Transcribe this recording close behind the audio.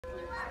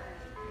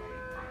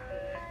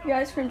The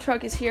ice cream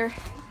truck is here.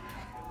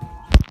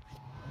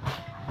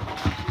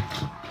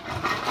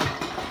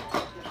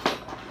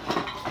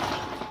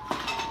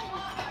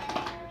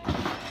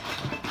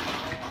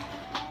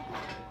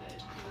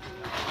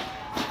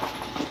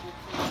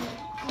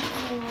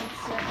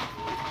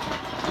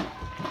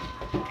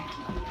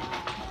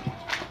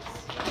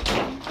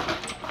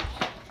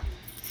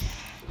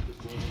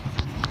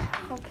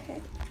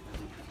 Okay.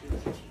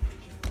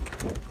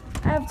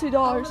 I have $2.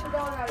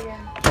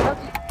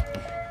 Okay.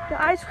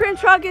 The ice cream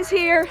truck is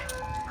here.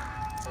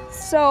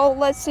 So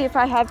let's see if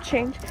I have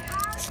change.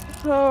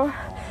 So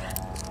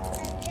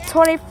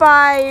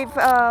 25,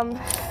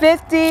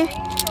 50,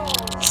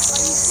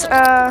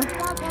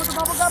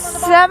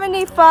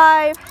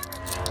 75,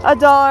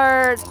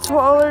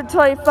 $1,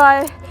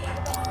 25,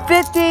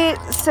 50,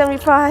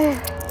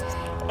 75,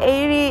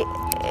 80,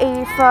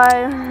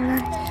 85.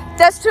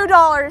 That's $2. Which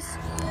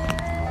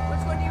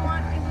one do you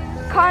want?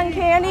 Cotton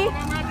candy.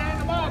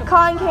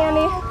 Cotton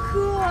candy.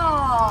 Cool.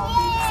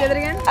 Say that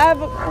again. I have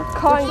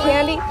cotton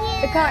candy.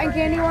 The cotton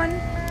candy one.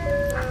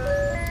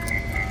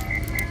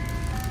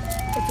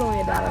 It's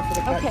only $1 for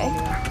the cotton Okay. candy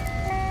one.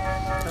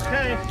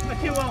 Okay, what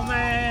you want,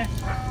 man?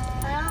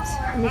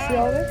 Let me see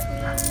all of it. See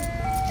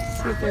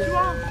if What there's. you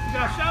want? You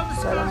got show the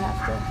So I don't stuff.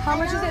 have to. How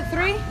much is it?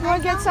 3? You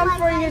want to get some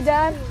for your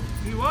dad?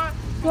 You what?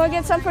 You want to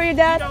get some for your You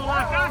dad? don't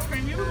like ice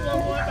cream? You were the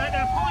one at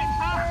that point,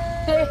 huh?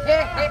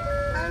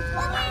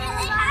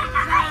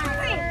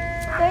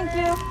 Thank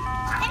you.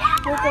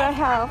 What do I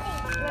have?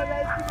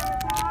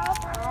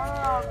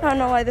 I don't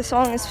know why this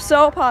song is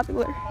so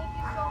popular.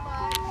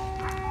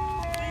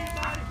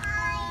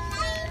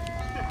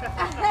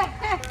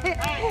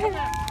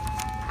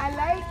 I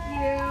like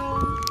you.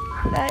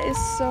 That is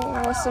so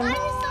awesome. My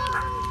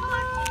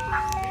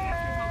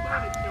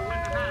buddy still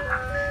went to high.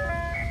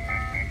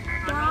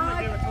 I'm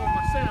gonna give it to him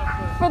myself,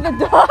 but For the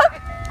dog? you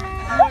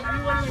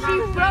wouldn't let me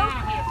stay out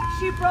here.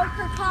 She broke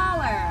her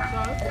collar,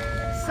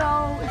 so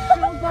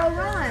she'll go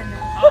run.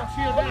 Oh,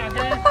 she'll die. I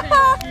guarantee you.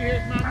 She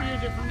hears my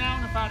music from now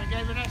on. If I'd have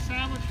gave her that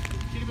sandwich,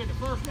 she'd have been the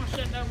first one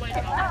sitting there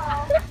waiting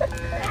on it.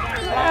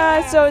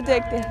 Ah, so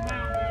addicted.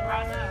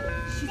 Right now.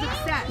 She's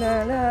obsessed.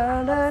 Na,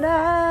 na, na,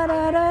 na,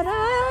 na, na, na, na,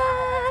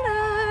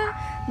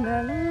 na, na,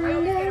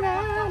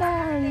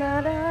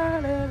 na,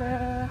 na,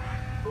 na.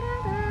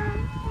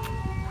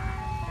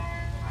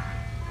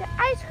 The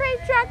ice cream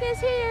truck is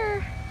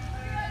here.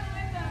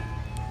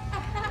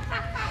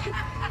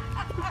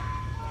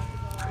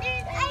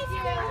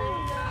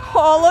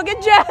 Oh, look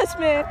at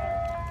Jasmine.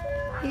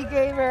 He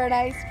gave her an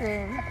ice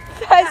cream.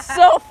 That's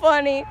so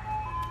funny.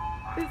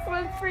 This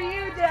one's for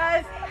you,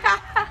 Jazz. Look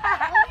at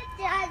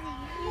Daddy.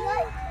 He's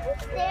like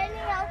standing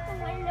out the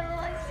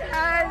window. She's so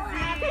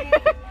happy.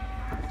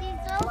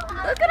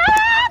 Look at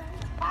her.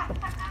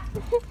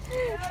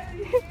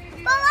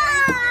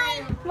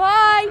 Bye.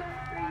 Bye.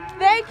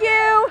 Thank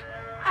you.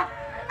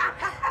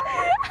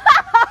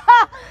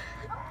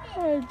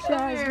 Oh,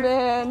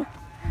 Jasmine.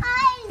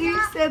 He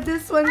said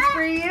this one's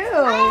for you.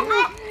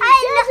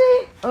 I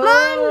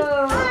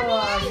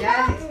Oh,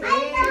 Jazzy's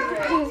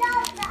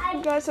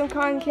favorite. Got some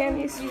cotton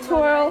candies.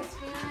 Twirl.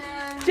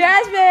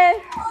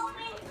 Jasmine,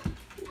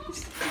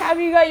 have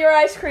you got your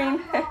ice cream?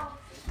 Inside,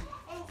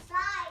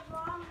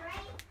 Mom,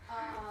 right?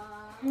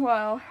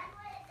 Wow.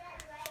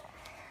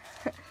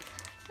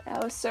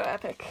 That was so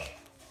epic.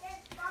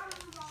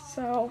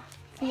 So,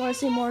 if you want to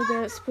see more of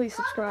this, please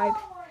subscribe,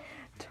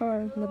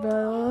 turn the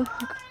bell,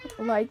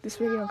 like this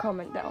video, and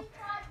comment down.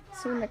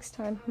 See you next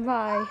time.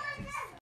 Bye.